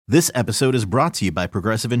This episode is brought to you by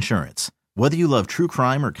Progressive Insurance. Whether you love true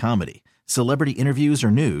crime or comedy, celebrity interviews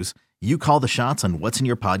or news, you call the shots on what's in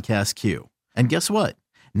your podcast queue. And guess what?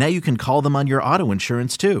 Now you can call them on your auto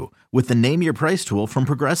insurance too with the Name Your Price tool from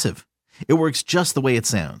Progressive. It works just the way it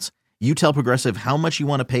sounds. You tell Progressive how much you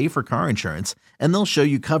want to pay for car insurance, and they'll show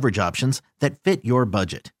you coverage options that fit your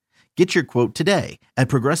budget. Get your quote today at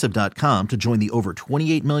Progressive.com to join the over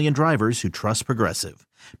 28 million drivers who trust Progressive.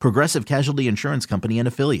 Progressive Casualty Insurance Company and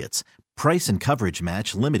Affiliates. Price and coverage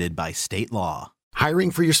match limited by state law. Hiring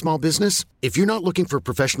for your small business? If you're not looking for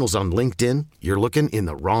professionals on LinkedIn, you're looking in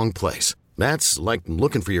the wrong place. That's like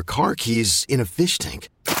looking for your car keys in a fish tank.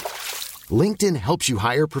 LinkedIn helps you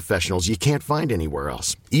hire professionals you can't find anywhere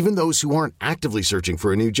else, even those who aren't actively searching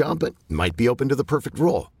for a new job but might be open to the perfect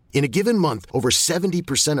role. In a given month, over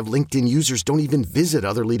 70% of LinkedIn users don't even visit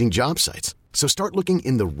other leading job sites. So start looking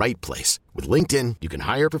in the right place. With LinkedIn, you can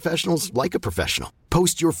hire professionals like a professional.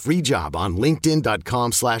 Post your free job on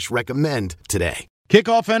linkedin.com/recommend today. Kick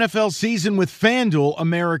off NFL season with FanDuel,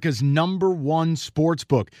 America's #1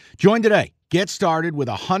 sportsbook. Join today. Get started with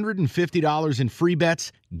 $150 in free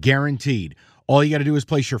bets guaranteed. All you got to do is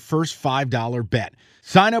place your first $5 bet.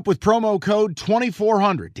 Sign up with promo code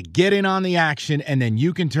 2400 to get in on the action, and then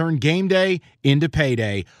you can turn game day into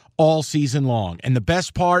payday all season long. And the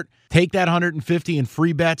best part, take that $150 in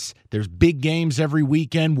free bets. There's big games every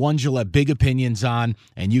weekend, ones you'll have big opinions on,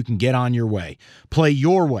 and you can get on your way. Play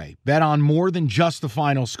your way. Bet on more than just the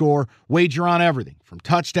final score. Wager on everything, from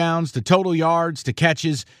touchdowns to total yards to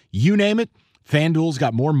catches, you name it. FanDuel's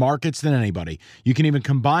got more markets than anybody. You can even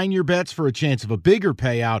combine your bets for a chance of a bigger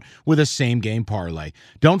payout with a same-game parlay.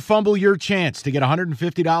 Don't fumble your chance to get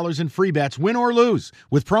 $150 in free bets, win or lose,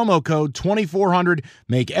 with promo code 2400.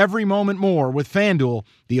 Make every moment more with FanDuel,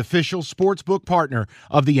 the official sportsbook partner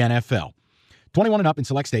of the NFL. 21 and up in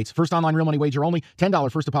select states. First online real money wager only.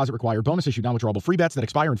 $10 first deposit required. Bonus issued non-withdrawable free bets that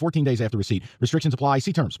expire in 14 days after receipt. Restrictions apply.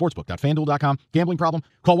 See terms. Sportsbook.fanduel.com. Gambling problem?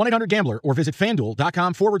 Call 1-800-GAMBLER or visit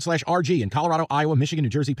fanduel.com/RG in Colorado, Iowa, Michigan, New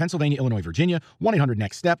Jersey, Pennsylvania, Illinois, Virginia.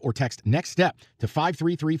 1-800-NEXT-STEP or text NEXT STEP to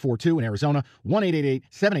 53342 in Arizona.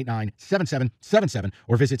 1-888-789-7777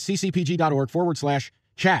 or visit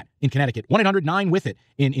ccpg.org/chat in Connecticut. 1-800-9-WITH-IT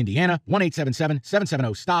in Indiana.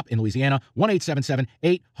 1-877-770-STOP in Louisiana.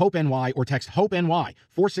 1-877-8-HOPE-NY or text HOPE-NY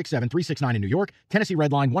 467-369 in New York. Tennessee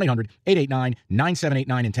Redline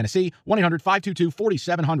 1-800-889-9789 in Tennessee.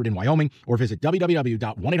 1-800-522-4700 in Wyoming or visit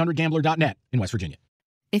www.1800gambler.net in West Virginia.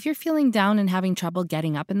 If you're feeling down and having trouble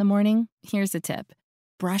getting up in the morning, here's a tip.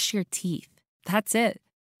 Brush your teeth. That's it.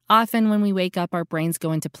 Often when we wake up, our brains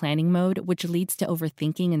go into planning mode, which leads to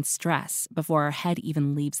overthinking and stress before our head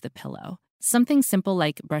even leaves the pillow. Something simple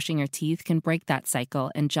like brushing your teeth can break that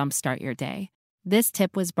cycle and jumpstart your day. This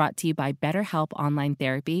tip was brought to you by BetterHelp Online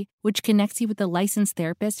Therapy, which connects you with a licensed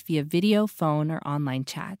therapist via video, phone, or online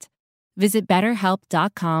chat. Visit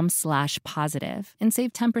BetterHelp.com/positive and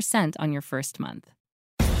save 10% on your first month.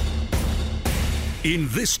 In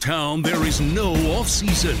this town, there is no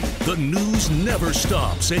off-season. The news never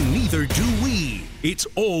stops, and neither do we. It's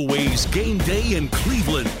always game day in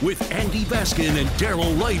Cleveland with Andy Baskin and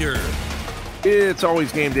Daryl Leiter. It's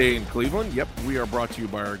always game day in Cleveland. Yep, we are brought to you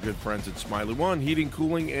by our good friends at Smiley One, heating,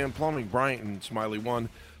 cooling, and plumbing. Bryant and Smiley One,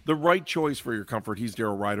 the right choice for your comfort. He's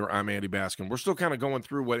Daryl Ryder. I'm Andy Baskin. We're still kind of going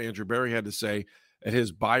through what Andrew Berry had to say at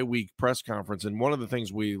his bye-week press conference, and one of the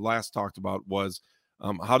things we last talked about was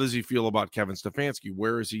how does he feel about Kevin Stefanski?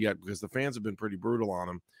 Where is he at? Because the fans have been pretty brutal on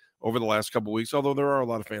him over the last couple of weeks, although there are a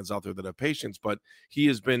lot of fans out there that have patience, but he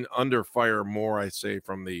has been under fire more, I say,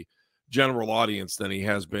 from the general audience than he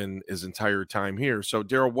has been his entire time here. So,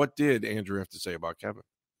 Daryl, what did Andrew have to say about Kevin?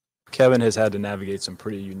 Kevin has had to navigate some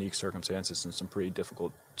pretty unique circumstances and some pretty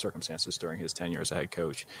difficult circumstances during his tenure as a head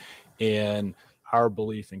coach. And our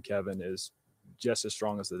belief in Kevin is just as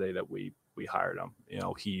strong as the day that we hired him. You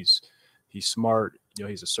know, he's smart, you know,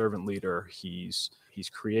 he's a servant leader, he's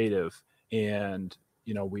creative, and,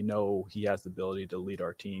 you know, we know he has the ability to lead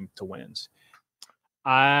our team to wins.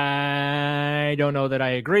 I don't know that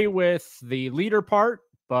I agree with the leader part,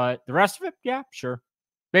 but the rest of it, yeah, sure.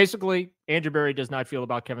 Basically, Andrew Berry does not feel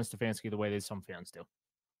about Kevin Stefanski the way that some fans do.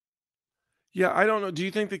 Yeah, I don't know. Do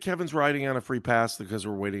you think that Kevin's riding on a free pass because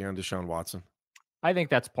we're waiting on Deshaun Watson? I think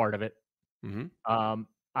that's part of it. Mm-hmm.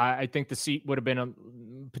 I think the seat would have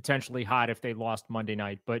been potentially hot if they lost Monday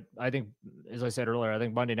night. But I think, as I said earlier, I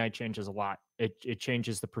think Monday night changes a lot. It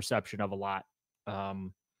changes the perception of a lot,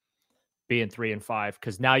 being 3-5,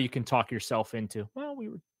 because now you can talk yourself into, well, we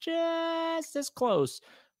were just as close.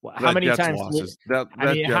 How many times?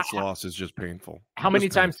 Jets loss is just painful. How many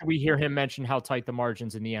times do we hear him mention how tight the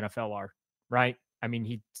margins in the NFL are? Right? I mean,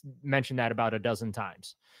 he mentioned that about a dozen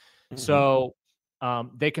times. So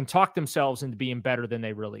they can talk themselves into being better than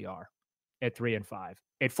they really are at 3-5.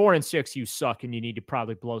 At 4-6, you suck and you need to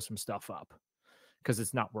probably blow some stuff up because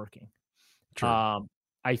it's not working. True.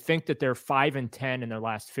 I think that they're 5-10 in their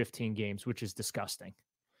last 15 games, which is disgusting.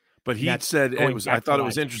 But he said it was. I thought it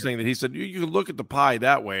was interesting that he said you can look at the pie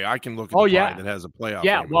that way. I can look at the pie that has a playoff.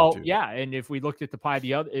 Yeah, well, too. Yeah, and if we looked at the pie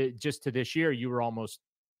just to this year, you were almost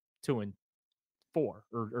 2-4 or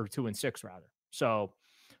 2-6 rather. So,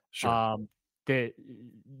 sure.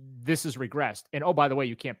 This is regressed. And oh, by the way,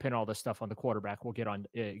 you can't pin all this stuff on the quarterback. We'll get on,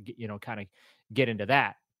 kind of get into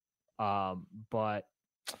that. But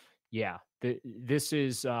yeah, this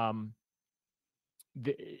is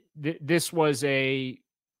this was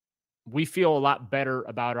we feel a lot better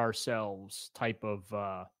about ourselves type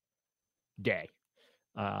of day.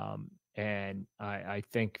 And I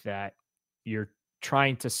think that you're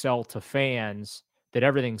trying to sell to fans that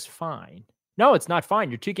everything's fine. No, it's not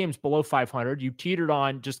fine. You're 2 games below 500. You teetered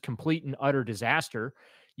on just complete and utter disaster.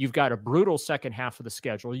 You've got a brutal second half of the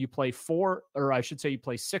schedule. You play 6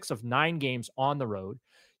 of 9 games on the road.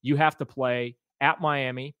 You have to play at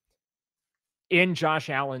Miami, in Josh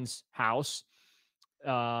Allen's house.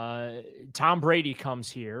 Tom Brady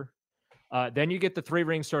comes here. Then you get the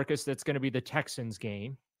 3-ring circus that's going to be the Texans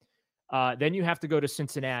game. Then you have to go to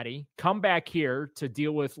Cincinnati, come back here to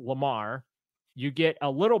deal with Lamar. You get a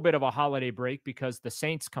little bit of a holiday break because the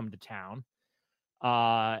Saints come to town.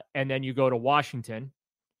 And then you go to Washington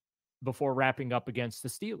before wrapping up against the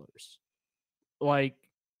Steelers. Like,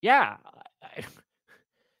 yeah,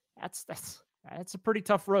 that's a pretty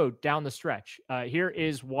tough road down the stretch. Here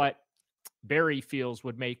is what Barry feels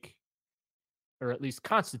would make, or at least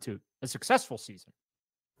constitute, a successful season.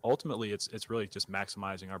 Ultimately, it's really just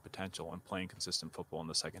maximizing our potential and playing consistent football in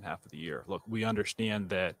the second half of the year. Look, we understand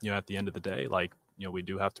that, at the end of the day, we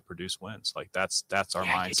do have to produce wins. Like that's our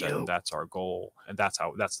mindset, and that's our goal, and that's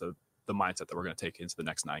the mindset that we're going to take into the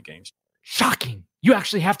next 9 games. Shocking. You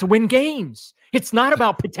actually have to win games. It's not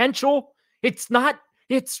about potential. It's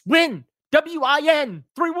win. W-I-N.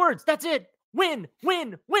 3 words. That's it. Win,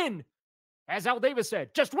 win, win. As Al Davis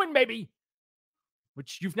said, just win, baby.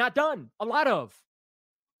 Which you've not done a lot of.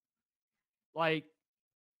 Like,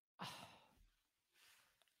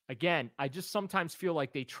 again, I just sometimes feel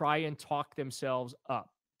like they try and talk themselves up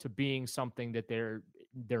to being something that they're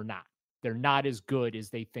not. They're not as good as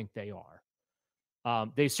they think they are.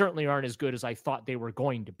 They certainly aren't as good as I thought they were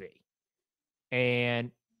going to be.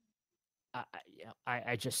 And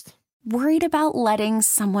I just... Worried about letting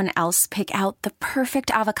someone else pick out the perfect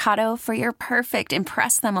avocado for your perfect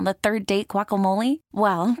impress them on the 3rd date guacamole?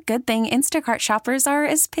 Well, good thing Instacart shoppers are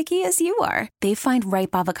as picky as you are. They find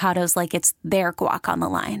ripe avocados like it's their guac on the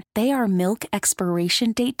line. They are milk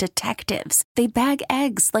expiration date detectives. They bag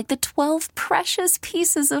eggs like the 12 precious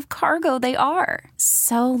pieces of cargo they are.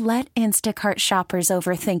 So let Instacart shoppers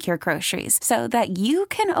overthink your groceries so that you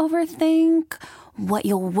can overthink what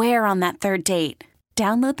you'll wear on that 3rd date.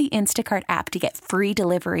 Download the Instacart app to get free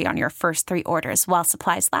delivery on your first 3 orders while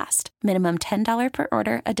supplies last. Minimum $10 per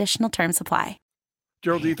order. Additional terms apply.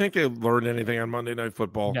 Gerald, do you think they learned anything on Monday Night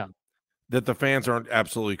Football? No. That the fans aren't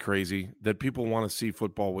absolutely crazy, that people want to see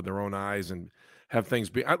football with their own eyes and have things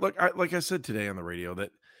be like I said today on the radio,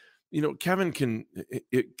 that Kevin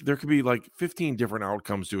there could be like 15 different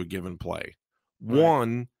outcomes to a given play. Right.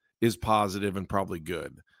 One is positive and probably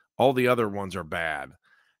good. All the other ones are bad.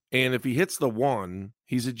 And if he hits the one,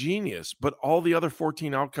 he's a genius. But all the other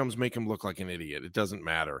 14 outcomes make him look like an idiot. It doesn't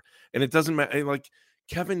matter. And it doesn't matter. Like,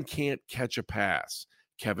 Kevin can't catch a pass.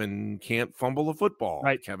 Kevin can't fumble a football.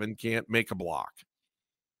 Right. Kevin can't make a block.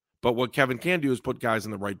 But what Kevin can do is put guys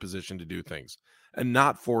in the right position to do things and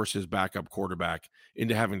not force his backup quarterback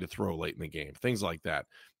into having to throw late in the game. Things like that.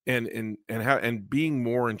 And being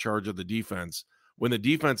more in charge of the defense when the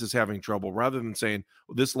defense is having trouble, rather than saying,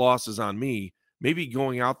 well, this loss is on me. Maybe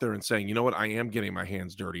going out there and saying, you know what, I am getting my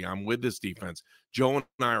hands dirty. I'm with this defense. Joe and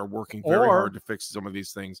I are working very hard to fix some of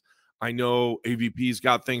these things. I know AVP's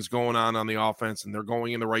got things going on the offense, and they're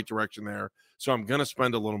going in the right direction there. So I'm going to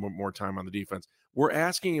spend a little bit more time on the defense. We're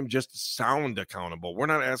asking him just to sound accountable. We're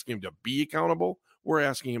not asking him to be accountable. We're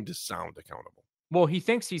asking him to sound accountable. Well, he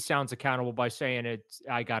thinks he sounds accountable by saying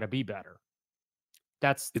I got to be better.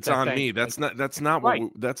 It's on me. That's not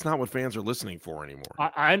what fans are listening for anymore.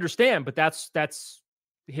 I understand, but that's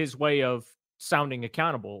his way of sounding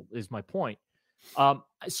accountable is my point.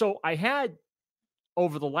 So I had,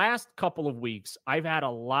 over the last couple of weeks, I've had a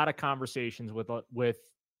lot of conversations with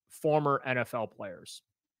former NFL players.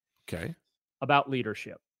 Okay. About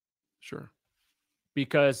leadership. Sure.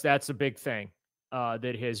 Because that's a big thing.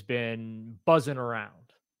 that has been buzzing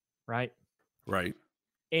around, right? Right.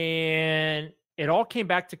 And it all came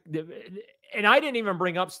back to, and I didn't even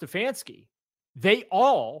bring up Stefanski. They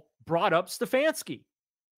all brought up Stefanski.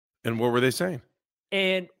 And what were they saying?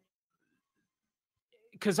 And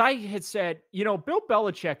because I had said, Bill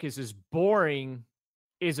Belichick is as boring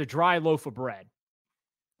as a dry loaf of bread.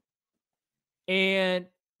 And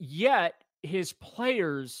yet his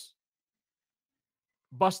players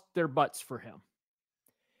bust their butts for him.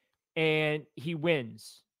 And he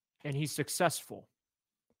wins and he's successful.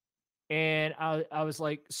 And I was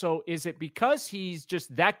like, so is it because he's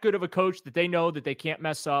just that good of a coach that they know that they can't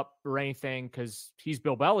mess up or anything because he's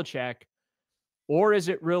Bill Belichick? Or is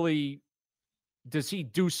it really, does he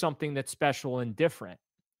do something that's special and different?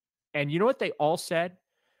 And you know what they all said?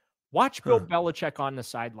 Watch Bill Belichick on the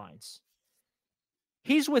sidelines.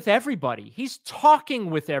 He's with everybody. He's talking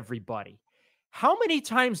with everybody. How many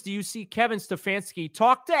times do you see Kevin Stefanski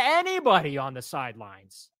talk to anybody on the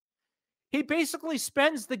sidelines? He basically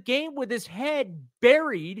spends the game with his head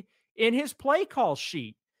buried in his play call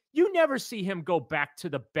sheet. You never see him go back to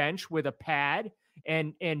the bench with a pad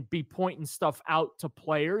and be pointing stuff out to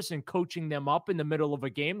players and coaching them up in the middle of a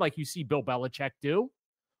game like you see Bill Belichick do.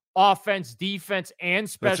 Offense, defense, and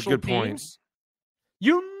special teams. Point.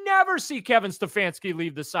 You never see Kevin Stefanski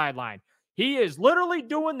leave the sideline. He is literally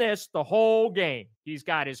doing this the whole game. He's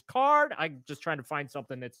got his card. I'm just trying to find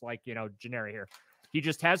something that's like, generic here. He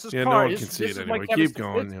just has his card. No one can see it anyway. Keep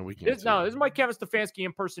going. Yeah, we can. This is my Kevin Stefanski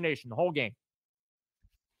impersonation the whole game.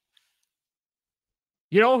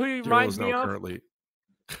 You know who he reminds me of? Currently,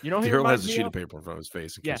 Daryl has a sheet of paper in front of his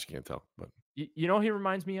face in case you can't tell. But you know who he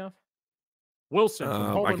reminds me of? Wilson.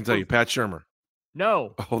 I can tell you, Pat Shurmur.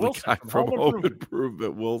 No. Oh, Wilson, the guy from Home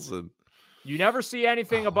Improvement, Wilson. You never see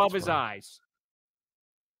anything above his eyes.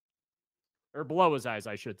 Or below his eyes,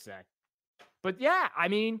 I should say. But yeah,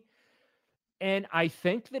 and I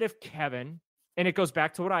think that if Kevin, and it goes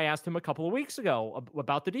back to what I asked him a couple of weeks ago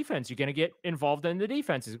about the defense, you're going to get involved in the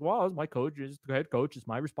defense. He's, well, my coach is the head coach. It's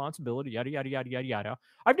my responsibility, yada, yada, yada, yada, yada.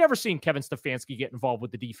 I've never seen Kevin Stefanski get involved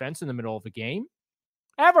with the defense in the middle of a game.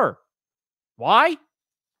 Ever. Why?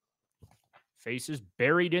 Face is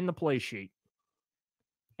buried in the play sheet.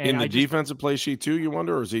 And in the defensive play sheet too, you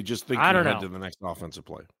wonder? Or is he just thinking ahead to the next offensive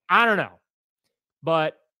play? I don't know.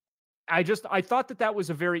 But I thought that was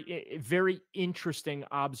a very, very interesting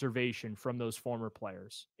observation from those former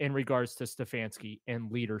players in regards to Stefanski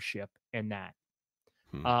and leadership and that.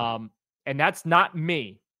 And that's not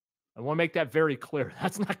me. I want to make that very clear.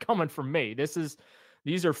 That's not coming from me.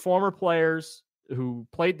 These are former players who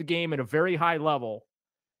played the game at a very high level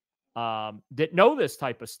that know this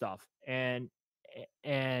type of stuff. And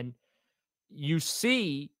you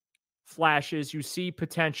see flashes, you see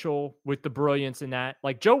potential with the brilliance in that.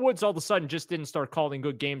 Like Joe Woods all of a sudden just didn't start calling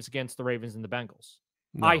good games against the Ravens and the Bengals.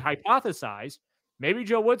 No. I hypothesize maybe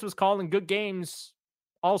Joe Woods was calling good games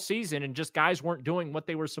all season and just guys weren't doing what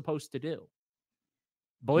they were supposed to do.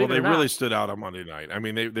 They really stood out on Monday night.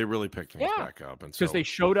 They really picked things back up. And because they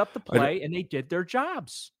showed up to play and they did their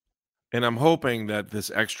jobs. And I'm hoping that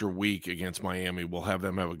this extra week against Miami will have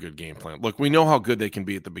them have a good game plan. Look, we know how good they can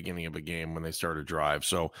be at the beginning of a game when they start a drive.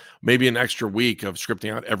 So maybe an extra week of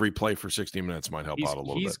scripting out every play for 60 minutes might help out a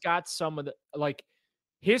little bit. He's got some of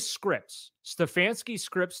his scripts, Stefanski's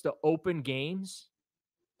scripts to open games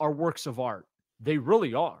are works of art. They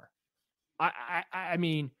really are. I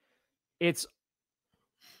mean, it's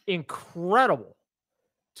incredible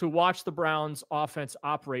to watch the Browns offense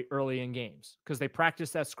operate early in games because they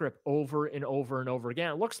practice that script over and over and over again.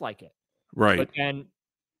 It looks like it. Right. But then,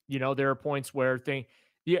 there are points where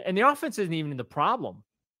and the offense isn't even the problem.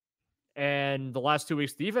 And the last 2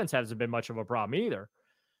 weeks, defense hasn't been much of a problem either.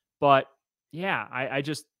 But yeah, I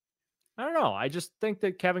don't know. I just think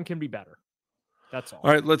that Kevin can be better. That's all.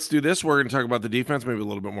 All right, let's do this. We're going to talk about the defense, maybe a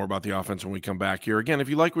little bit more about the offense when we come back here. Again, if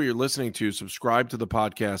you like what you're listening to, subscribe to the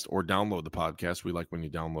podcast or download the podcast. We like when you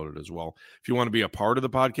download it as well. If you want to be a part of the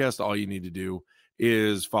podcast, all you need to do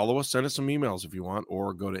is follow us, send us some emails if you want,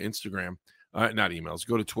 or go to Instagram. Not emails.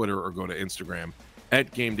 Go to Twitter or go to Instagram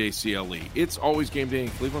at Game Day CLE. It's always Game Day in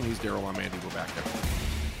Cleveland. He's Daryl. I'm Andy. We're back after.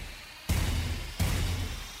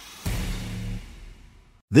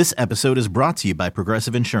 This episode is brought to you by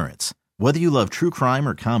Progressive Insurance. Whether you love true crime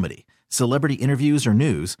or comedy, celebrity interviews or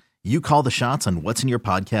news, you call the shots on what's in your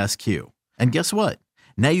podcast queue. And guess what?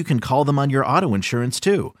 Now you can call them on your auto insurance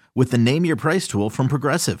too with the Name Your Price tool from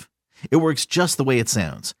Progressive. It works just the way it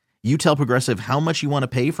sounds. You tell Progressive how much you want to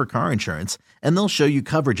pay for car insurance, and they'll show you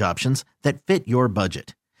coverage options that fit your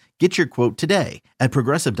budget. Get your quote today at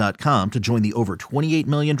Progressive.com to join the over 28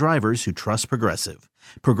 million drivers who trust Progressive.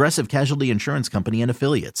 Progressive Casualty Insurance Company and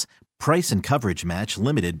Affiliates. Price and coverage match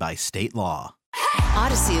limited by state law.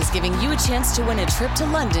 Odyssey is giving you a chance to win a trip to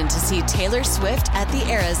London to see Taylor Swift at the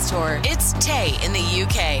Eras Tour. It's Tay in the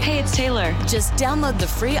UK. Hey, it's Taylor. Just download the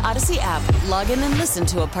free Odyssey app, log in and listen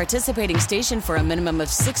to a participating station for a minimum of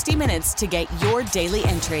 60 minutes to get your daily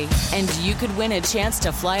entry. And you could win a chance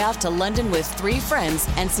to fly off to London with 3 friends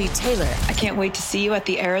and see Taylor. I can't wait to see you at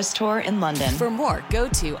the Eras Tour in London. For more, go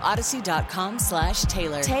to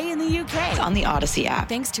odyssey.com/Taylor. Tay in the UK. It's on the Odyssey app.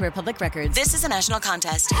 Thanks to Republic Records. This is a national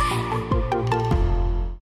contest.